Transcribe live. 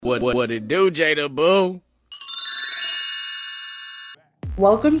What it do, Jada Boo?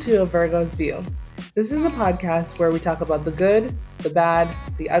 Welcome to A Virgo's View. This is a podcast where we talk about the good, the bad,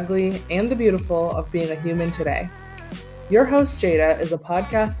 the ugly, and the beautiful of being a human today. Your host, Jada, is a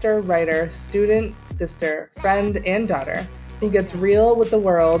podcaster, writer, student, sister, friend, and daughter who gets real with the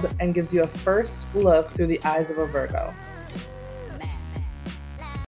world and gives you a first look through the eyes of a Virgo.